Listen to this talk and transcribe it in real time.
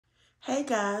Hey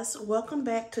guys, welcome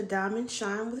back to Diamond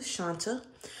Shine with Shanta.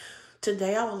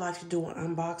 Today I would like to do an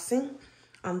unboxing.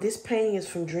 This painting is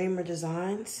from Dreamer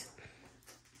Designs.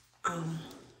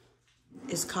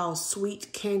 It's called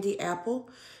Sweet Candy Apple.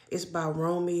 It's by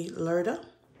Romy Lerda.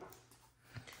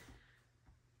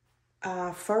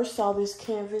 I first saw this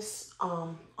canvas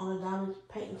on a diamond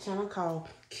painting channel called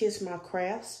Kiss My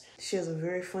Crafts. She has a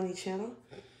very funny channel.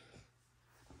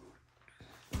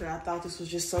 But I thought this was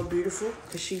just so beautiful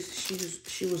because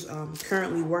she was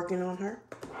currently working on her.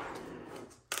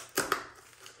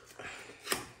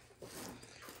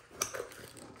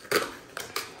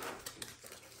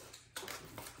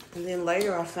 And then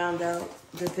later I found out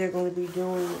that they're going to be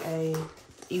doing a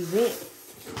event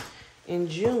in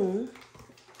June.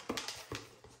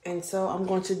 And so I'm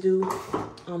going to do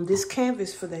this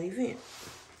canvas for that event.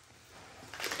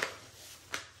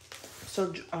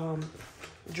 So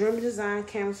Dreamer Design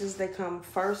canvases, they come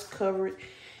first covered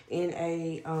in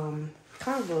a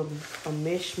kind of a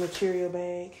mesh material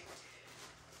bag.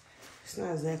 It's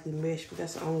not exactly mesh, but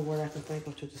that's the only word I can think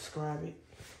of to describe it.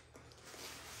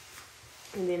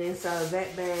 And then inside of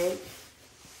that bag,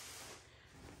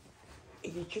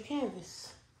 you get your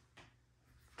canvas.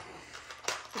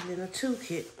 And then a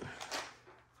toolkit.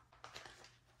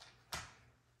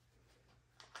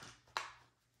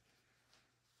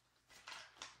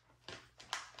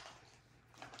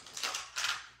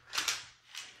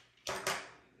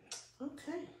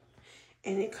 Okay.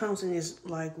 And it comes in this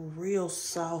like real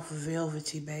soft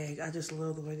velvety bag. I just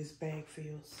love the way this bag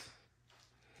feels.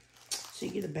 So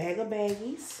you get a bag of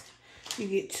baggies. You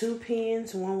get 2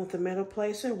 pens, one with the metal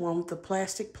placer, one with the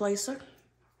plastic placer.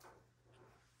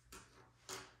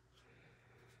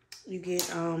 You get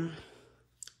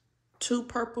 2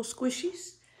 purple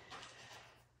squishies,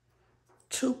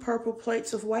 2 purple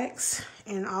plates of wax,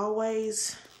 and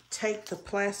always take the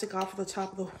plastic off of the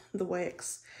top of the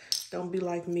wax. Don't be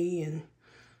like me and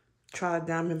try to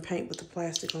diamond paint with the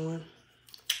plastic on.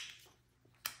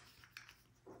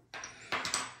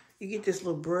 You get this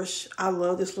little brush. I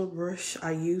love this little brush.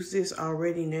 I use this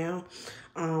already now.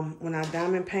 When I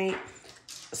diamond paint,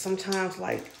 sometimes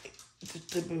like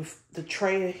the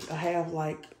tray will have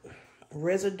like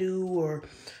residue or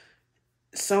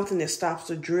something that stops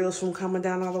the drills from coming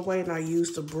down all the way, and I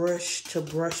use the brush to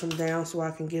brush them down so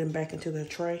I can get them back into the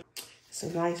tray. It's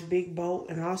a nice big bolt,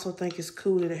 and I also think it's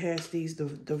cool that it has these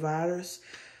dividers.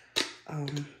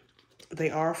 They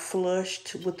are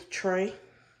flushed with the tray.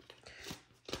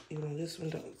 You know, this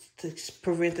one to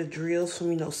prevent the drills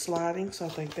from, sliding. So I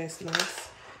think that's nice,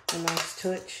 a nice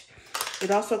touch. It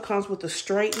also comes with a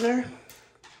straightener.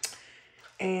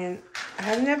 And I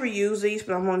have never used these,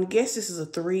 but I'm going to guess this is a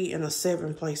 3 and a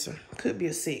 7 placer. Could be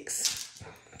a 6.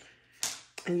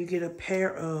 And you get a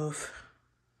pair of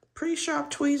pretty sharp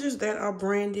tweezers that are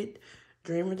branded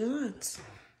Dreamer Designs.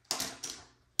 I'm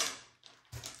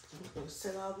going to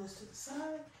set all this to the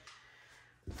side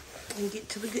and get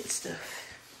to the good stuff.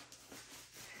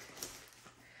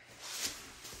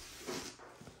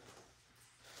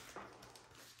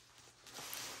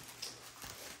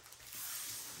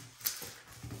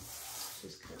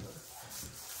 Just kind of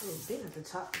a little bit at the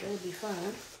top, that'll be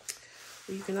fine.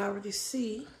 But you can already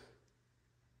see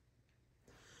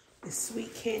the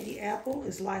Sweet Candy Apple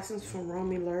is licensed from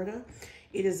Romy Lerda.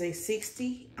 It is a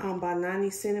 60 by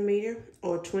 90 centimeter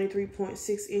or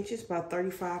 23.6 inches by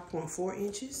 35.4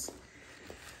 inches.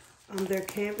 Their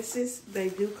canvases, they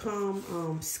do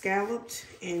come scalloped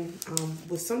and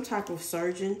with some type of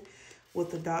serging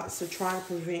with the dots to try to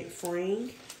prevent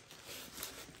fraying.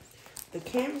 The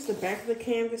canvas, the back of the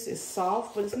canvas is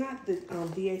soft, but it's not the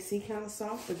DAC kind of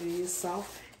soft, but it is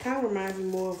soft. Kind of reminds me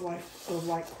more of like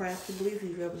Craftibly, if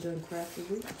you've ever done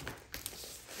Craftibly.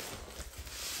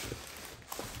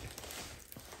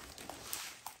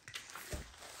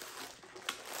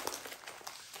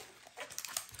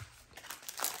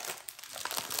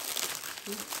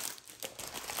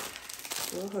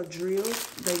 Well, her drills,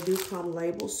 they do come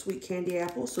labeled Sweet Candy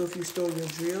Apple. So if you store your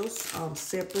drills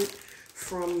separate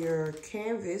from your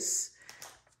canvas,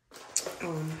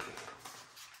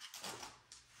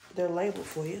 they're labeled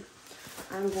for you.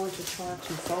 I'm going to try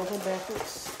to fold her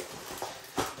backwards,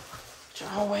 which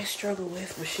I always struggle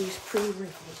with, but she's pretty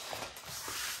wrinkly.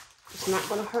 It's not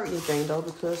going to hurt anything though,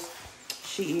 because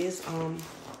she is,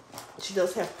 she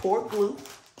does have poured glue.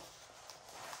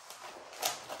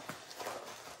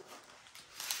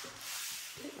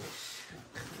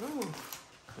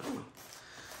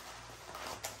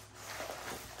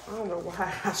 I don't know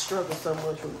why I struggle so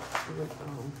much with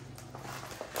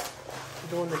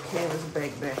doing the canvas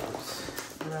back backwards,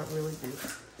 but I really do.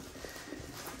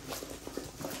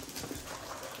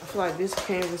 I feel like this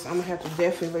canvas, I'm gonna have to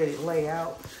definitely let it lay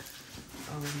out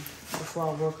before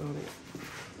I work on it.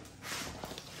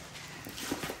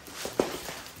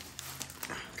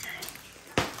 Okay.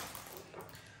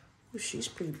 Ooh, she's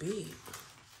pretty big.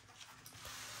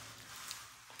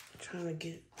 I'm trying to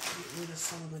get rid of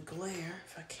some of the glare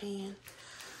if I can.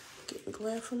 Getting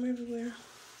glare from everywhere.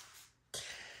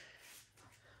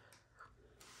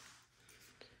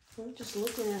 I'm just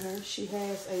looking at her. She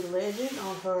has a legend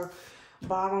on her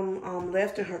bottom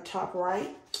left and her top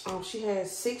right. She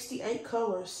has 68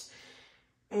 colors.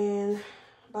 And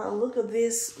by the look of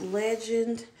this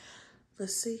legend,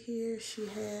 let's see here, she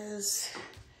has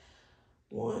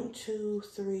 1, 2,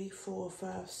 3, 4,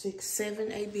 5, 6,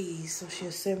 7 ABs. So she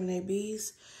has 7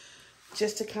 ABs.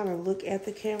 Just to kind of look at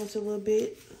the canvas a little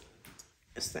bit,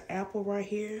 it's the apple right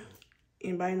here.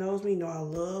 Anybody knows me, know I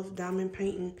love diamond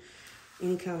painting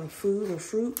any kind of food or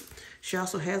fruit. She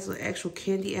also has an actual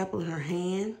candy apple in her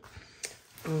hand.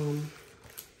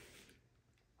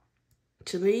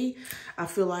 To me, I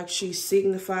feel like she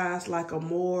signifies like a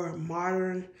more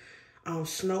modern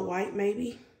Snow White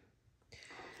maybe.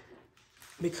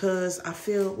 Because I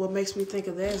feel what makes me think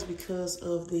of that is because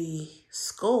of the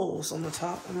skulls on the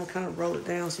top. I'm gonna kind of roll it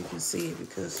down so you can see it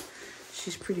because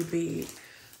she's pretty big.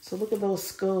 So look at those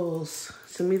skulls.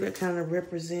 To me, that kind of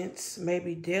represents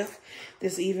maybe death.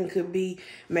 This even could be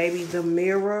maybe the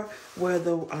mirror where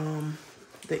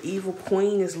the evil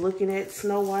queen is looking at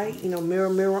Snow White. You know, mirror,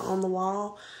 mirror on the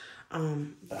wall.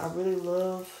 But I really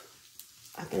love,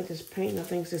 I think it's painting. I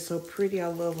think it's so pretty. I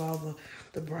love all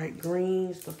the bright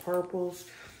greens, the purples,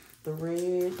 the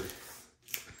red.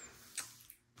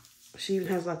 She even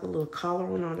has like a little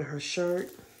collar on under her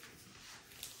shirt.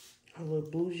 Her little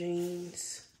blue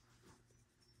jeans.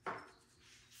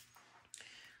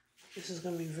 This is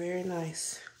going to be very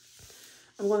nice.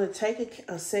 I'm going to take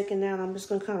a second now and I'm just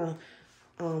going to kind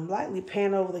of lightly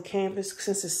pan over the canvas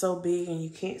since it's so big and you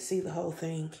can't see the whole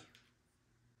thing.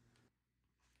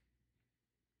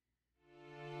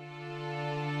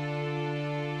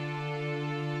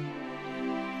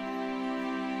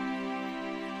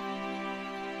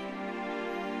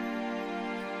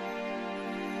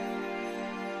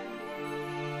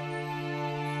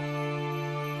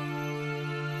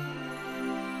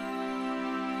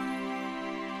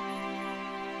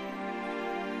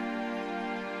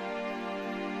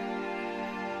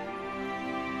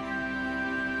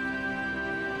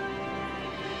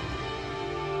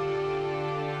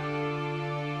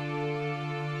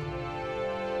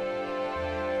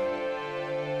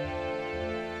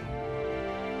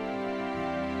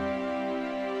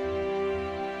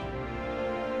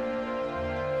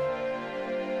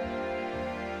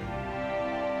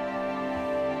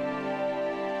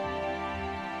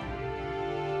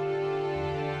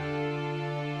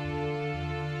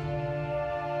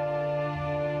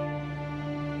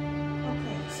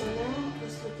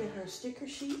 Sticker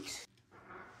sheet.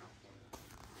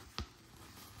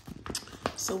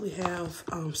 So we have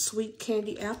Sweet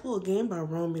Candy Apple, again by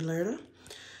Romy Lerda.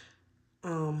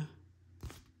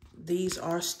 These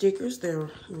are stickers. They're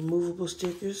removable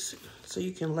stickers, so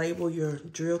you can label your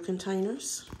drill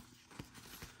containers.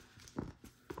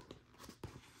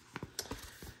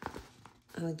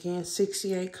 And again,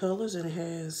 68 colors, and it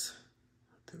has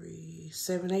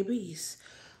 7 ABs.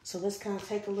 So let's kind of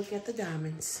take a look at the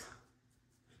diamonds.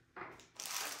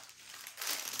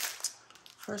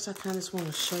 First, I kind of just want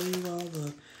to show you all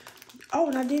the... Oh,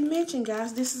 and I didn't mention,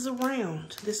 guys, this is a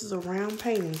round. This is a round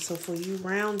painting. So for you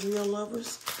round drill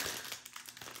lovers,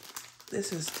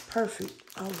 this is perfect.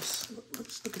 Oh, let's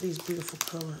look at these beautiful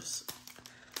colors.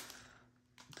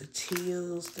 The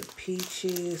teals, the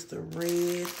peaches, the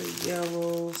red, the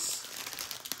yellows.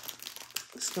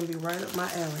 It's going to be right up my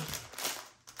alley.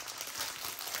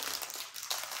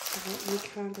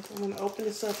 I'm going to open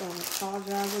this up. I'm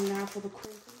apologizing now for the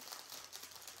crinkles.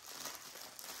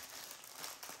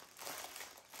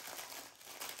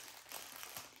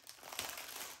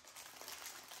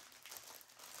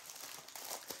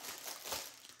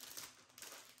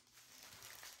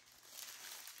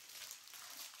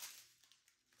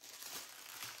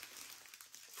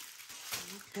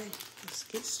 Okay, let's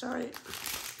get started.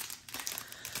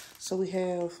 So we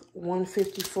have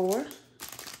 154,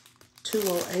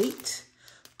 208,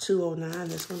 209.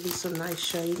 There's going to be some nice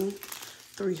shading.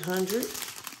 300,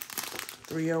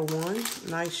 301,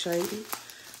 nice shading.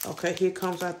 Okay, here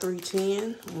comes our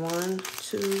 310. 1,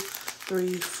 2,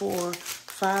 3, 4,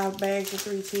 5 bags of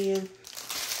 310.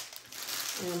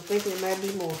 And I'm thinking it might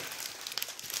be more.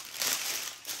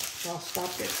 So I'll stop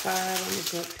at 5. I'm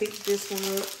just going to pick this one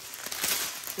up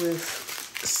with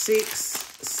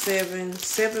 7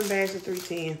 bags of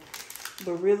 310.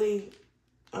 But really,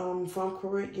 if I'm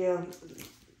correct, yeah,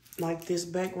 like this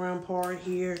background part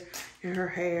here and her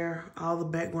hair, all the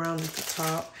background at the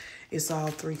top, it's all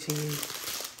 310.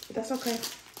 But that's okay.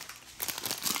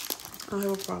 I don't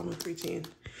have a problem with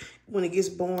 310. When it gets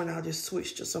boring, I'll just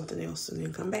switch to something else and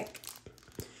then come back.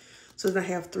 So then I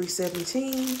have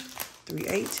 317,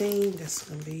 318. That's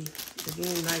going to be,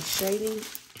 again, nice shading.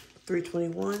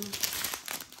 321,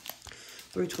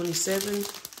 327,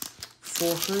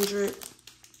 400,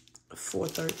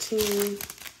 413,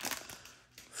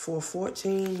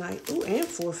 414, ooh, and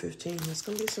 415. There's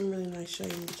going to be some really nice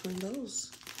shading between those.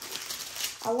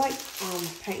 I like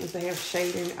paintings that have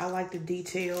shading. I like the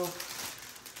detail.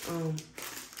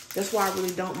 That's why I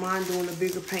really don't mind doing the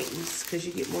bigger paintings, because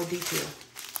you get more detail.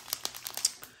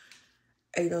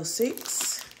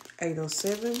 806,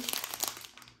 807,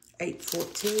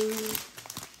 814,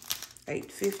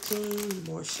 815,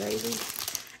 more shading.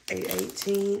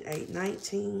 818,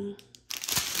 819,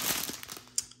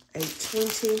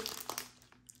 820,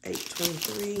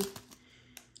 823,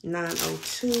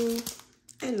 902,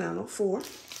 and 904.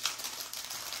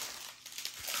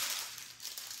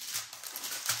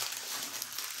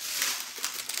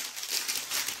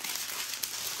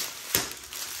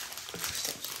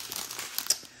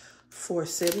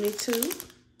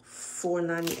 $472,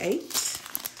 $498,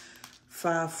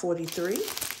 $543,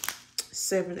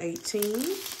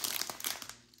 $718,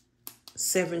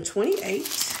 $728,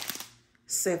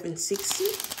 $760,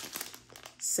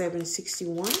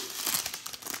 $761,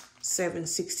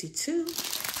 $762,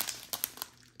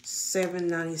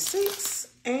 $796,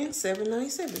 and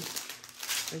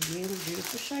 $797. Again,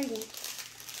 beautiful shading.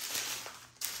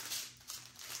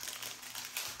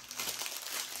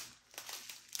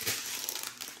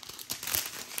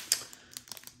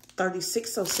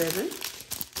 $3607,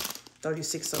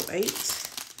 $3608,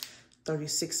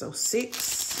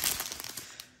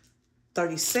 $3606,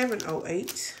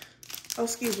 $3708. Oh,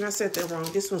 excuse me, I said that wrong.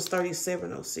 This one's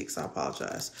 $3706. I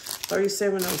apologize.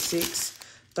 $3706,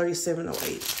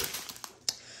 $3708,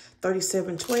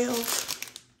 $3712,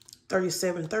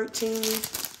 $3713,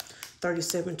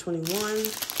 $3721,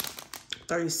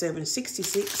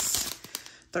 $3766,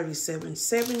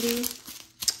 $3770,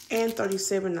 and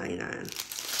 $37.99.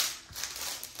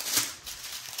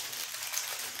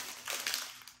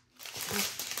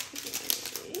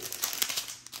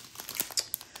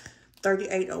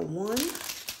 $3801,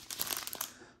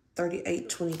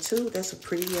 $3822. That's a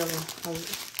pretty yellow.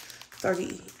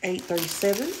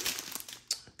 $3837,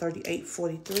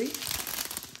 $3843,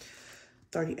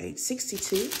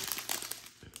 $3862,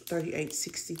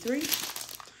 $3863,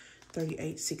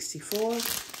 $3864.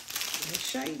 That's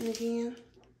shading again.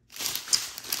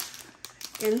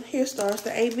 And here starts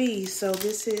the ABs. So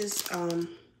this is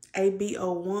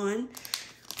AB01,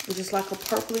 which is like a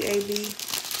purpley AB.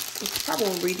 I probably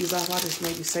won't read these off. I'll just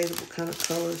maybe say what kind of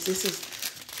colors. This is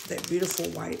that beautiful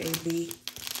white AB.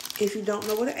 If you don't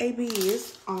know what an AB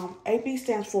is, AB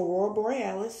stands for Aurora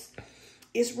Borealis.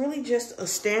 It's really just a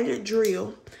standard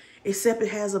drill, except it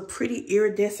has a pretty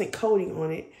iridescent coating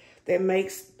on it that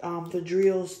makes the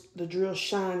drills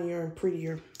shinier and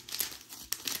prettier.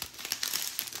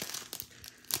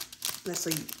 That's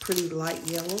a pretty light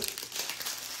yellow.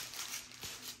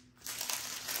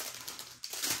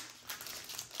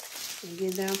 And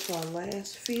get down to our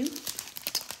last few.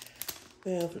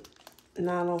 We have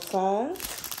 905,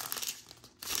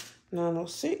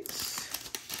 906,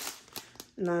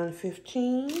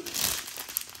 915,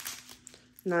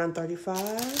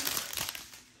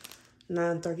 935,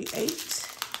 938,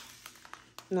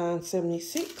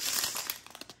 976,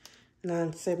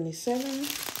 977,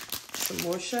 some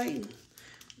more shade,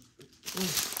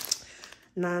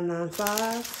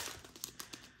 995,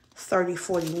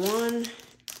 3041,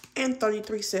 and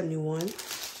 3371.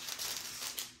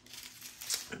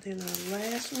 And then our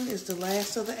last one is the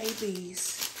last of the ABs.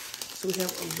 So we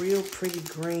have a real pretty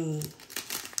green.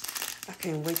 I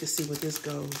can't wait to see where this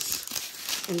goes.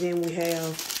 And then we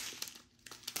have,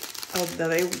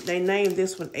 they named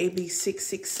this one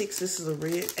AB666. This is a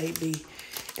red AB.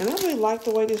 And I really like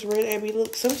the way this red AB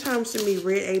looks. Sometimes to me,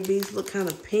 red ABs look kind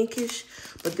of pinkish.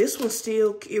 But this one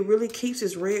still, it really keeps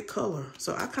its red color.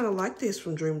 So I kind of like this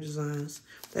from Dream Designs.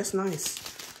 That's nice.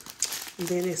 And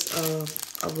then it's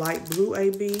a light blue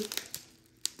AB.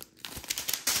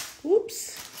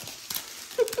 Whoops.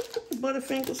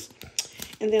 Butterfingers.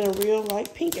 And then a real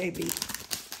light pink AB.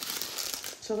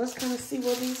 So let's kind of see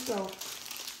where these go.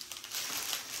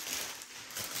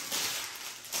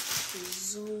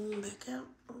 Zoom back out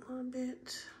a little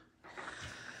bit.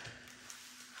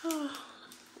 Oh.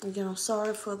 Again, I'm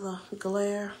sorry for the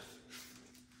glare.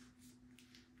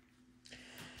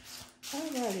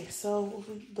 Alrighty, so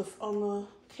on the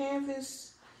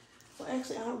canvas, well,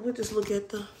 actually, we'll just look at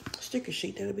the sticker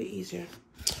sheet. That'll be easier.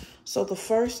 So the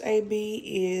first AB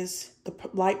is the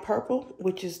light purple,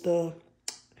 which is the,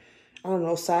 I don't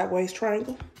know, sideways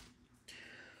triangle.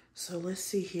 So let's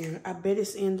see here. I bet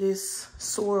it's in this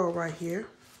swirl right here.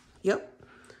 Yep,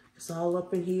 it's all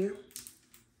up in here,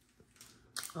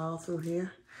 all through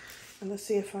here. And let's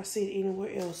see if I see it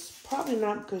anywhere else. Probably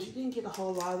not, because you didn't get a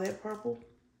whole lot of that purple.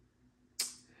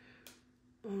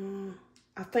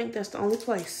 I think that's the only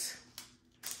place.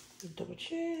 Double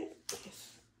check.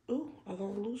 Yes. Ooh, I got a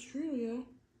loose drill, y'all.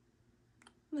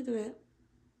 Look at that.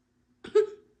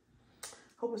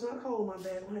 Hope it's not cold, my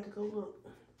bad. I'm gonna have to go look.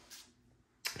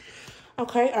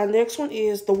 Okay, our next one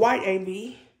is the white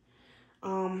AB,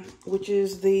 which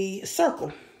is the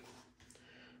circle.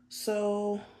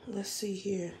 So let's see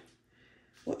here.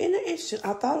 Well, in the interesting,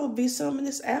 I thought it would be some in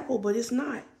this apple, but it's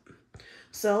not.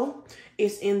 So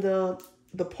it's in the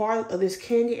part of this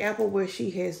candy apple where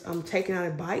she has taken out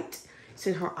a bite. It's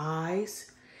in her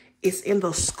eyes. It's in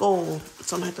the skull.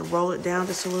 So I'm gonna have to roll it down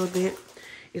just a little bit.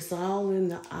 It's all in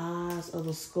the eyes of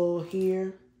the skull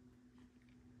here.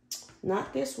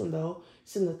 Not this one though.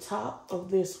 It's in the top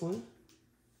of this one.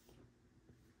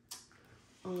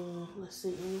 Let's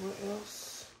see, anywhere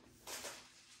else.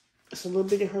 It's a little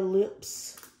bit in her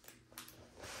lips.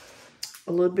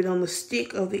 A little bit on the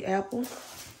stick of the apple.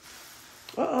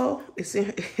 Uh-oh, it's in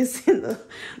the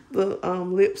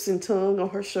lips and tongue on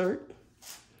her shirt.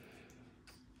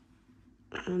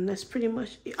 And that's pretty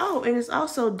much it. Oh, and it's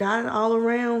also dotted all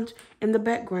around in the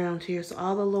background here. So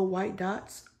all the little white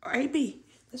dots are AB.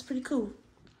 That's pretty cool.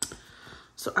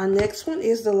 So our next one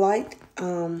is the light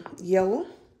yellow.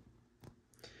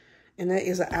 And that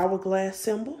is an hourglass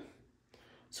symbol.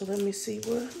 So let me see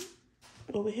where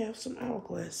we have some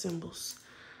hourglass symbols.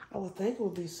 I would think it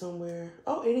would be somewhere.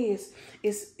 Oh, it is.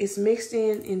 It's mixed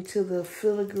into the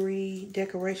filigree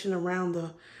decoration around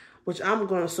the, which I'm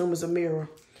going to assume is a mirror.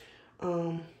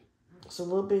 It's a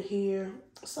little bit here.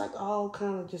 It's like all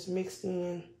kind of just mixed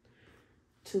in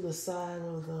to the side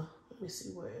of the, let me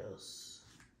see where else.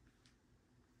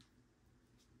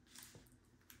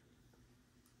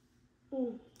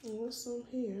 What's some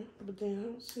here? But then I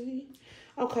don't see.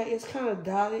 Okay, it's kind of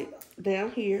dotted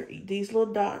down here. These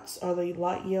little dots are the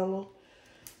light yellow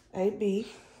AB.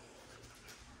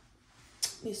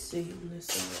 Let's see on this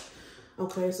side.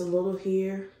 Okay, it's a little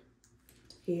here,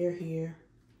 here.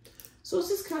 So it's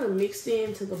just kind of mixed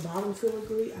into the bottom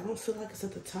filigree. I don't feel like it's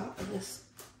at the top. I guess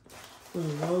I'm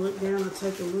gonna roll it down and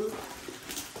take a look.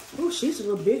 Oh, she's a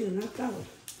little bigger than I thought.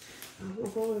 I don't know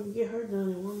if I'll ever get her done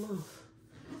in 1 month.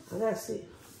 I gotta see.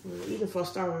 Even if I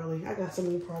start early, I got so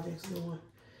many projects going.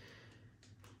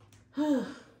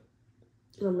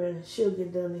 No matter, she'll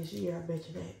get done this year, I bet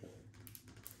you that.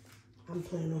 I'm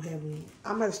planning on having,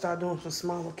 I might start doing some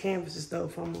smaller canvases though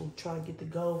if I'm gonna try to get the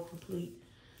goal complete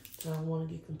that I want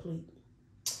to get complete.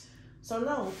 So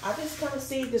no, I just kind of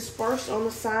see it dispersed on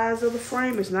the sides of the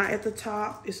frame. It's not at the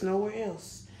top, it's nowhere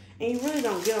else. And you really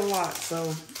don't get a lot,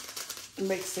 so it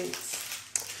makes sense.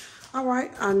 All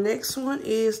right, our next one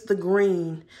is the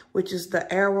green, which is the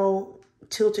arrow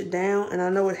tilted down. And I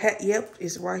know it had, yep,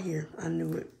 it's right here. I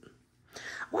knew it. I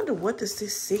wonder what does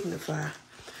this signify?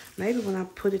 Maybe when I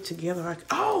put it together,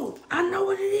 oh, I know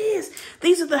what it is.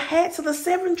 These are the hats of the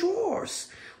 7 drawers.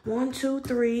 1, 2,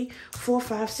 3, 4,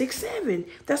 5, 6, 7.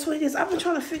 That's what it is. I've been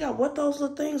trying to figure out what those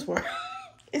little things were.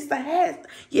 It's the hat.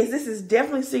 Yes, this is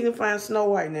definitely signifying Snow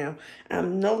White now.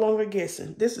 I'm no longer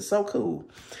guessing. This is so cool.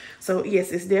 So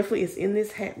yes, it's in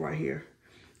this hat right here.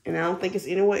 And I don't think it's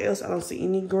anywhere else. I don't see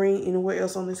any green anywhere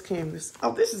else on this canvas.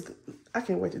 Oh, this is, I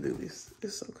can't wait to do this.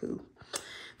 It's so cool.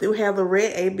 Then we have the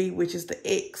red AB, which is the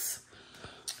X,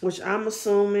 which I'm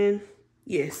assuming,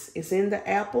 yes, it's in the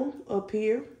apple up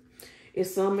here.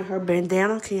 It's some of her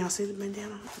bandana. Can y'all see the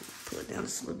bandana? Pull it down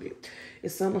just a little bit.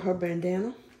 It's some of her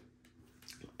bandana.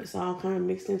 It's all kind of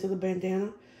mixed into the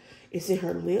bandana. It's in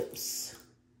her lips.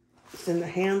 It's in the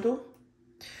handle.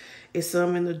 It's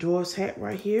some in the dwarf's hat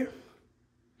right here.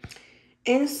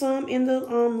 And some in the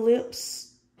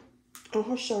lips on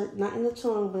her shirt. Not in the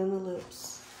tongue, but in the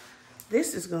lips.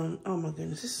 This is going to, oh my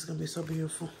goodness, this is going to be so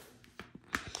beautiful.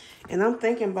 And I'm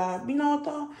thinking by, you know what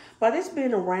though? By this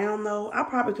being around though, I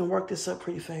probably can work this up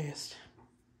pretty fast.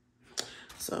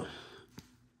 So,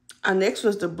 our next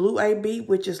was the blue AB,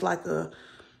 which is like a,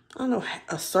 I don't know,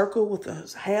 a circle with a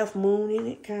half moon in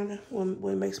it, kind of,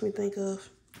 what it makes me think of.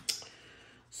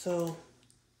 So,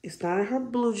 it's not in her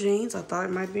blue jeans. I thought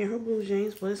it might be in her blue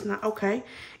jeans, but it's not. Okay,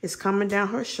 it's coming down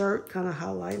her shirt, kind of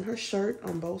highlighting her shirt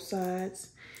on both sides.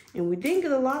 And we didn't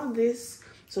get a lot of this,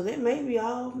 so that may be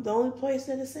the only place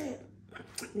that it's at.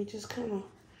 Let me just kind of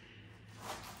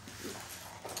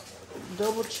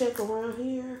double check around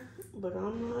here, but I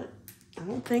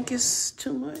don't think it's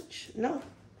too much. No,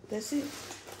 that's it.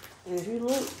 And if you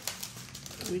look,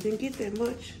 we didn't get that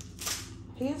much.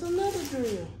 Here's another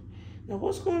drill. Now,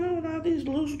 what's going on with all these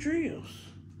loose drills?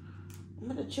 I'm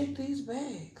gonna check these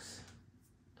bags.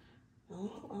 I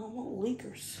don't want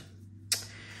leakers.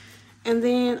 And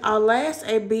then our last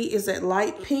AB is that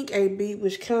light pink AB,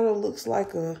 which kind of looks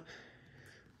like I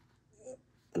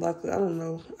don't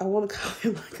know. I want to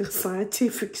call it like a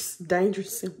scientific danger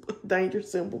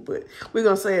symbol, but we're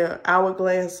gonna say an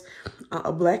hourglass,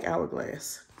 a black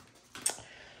hourglass.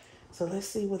 So let's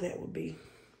see what that would be.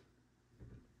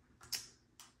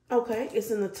 Okay,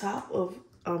 it's in the top of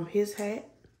his hat.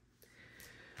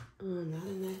 Not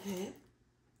in that hat.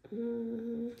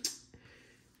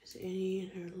 Is there any in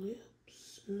her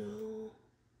lips? No.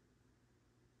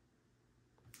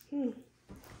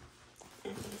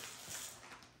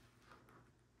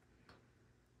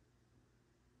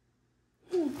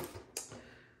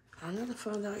 I gotta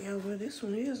find out, y'all, where this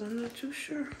one is. I'm not too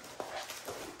sure.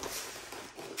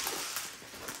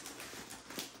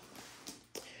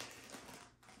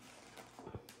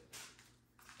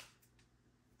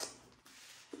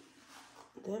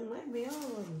 That might be all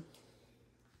of them.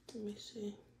 Let me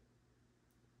see.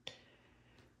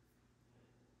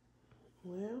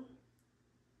 Well,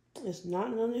 it's not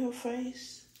none in her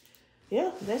face.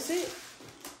 Yeah, that's it.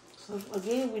 So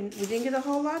again, we didn't get a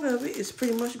whole lot of it. It's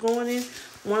pretty much going in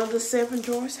one of the Seven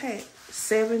Dwarfs hat.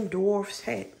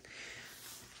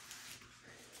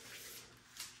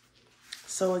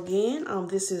 So again,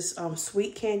 this is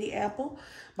Sweet Candy Apple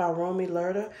by Romy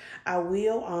Lerda. I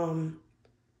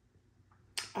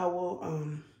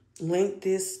will link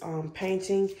this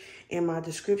painting in my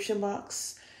description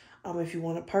box if you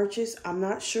want to purchase. I'm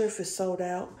not sure if it's sold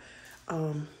out,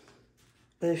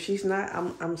 but if she's not,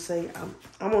 I'm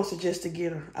gonna suggest to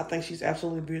get her. I think she's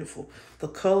absolutely beautiful. The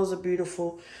colors are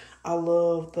beautiful. I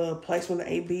love the placement of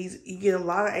ABs. You get a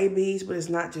lot of ABs, but it's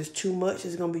not just too much.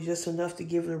 It's gonna be just enough to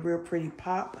give it a real pretty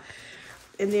pop.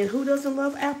 And then who doesn't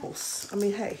love apples? I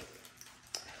mean, hey.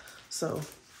 So,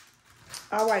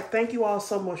 all right. Thank you all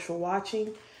so much for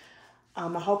watching. I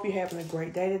hope you're having a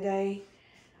great day today.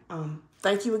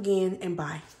 Thank you again, and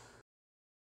bye.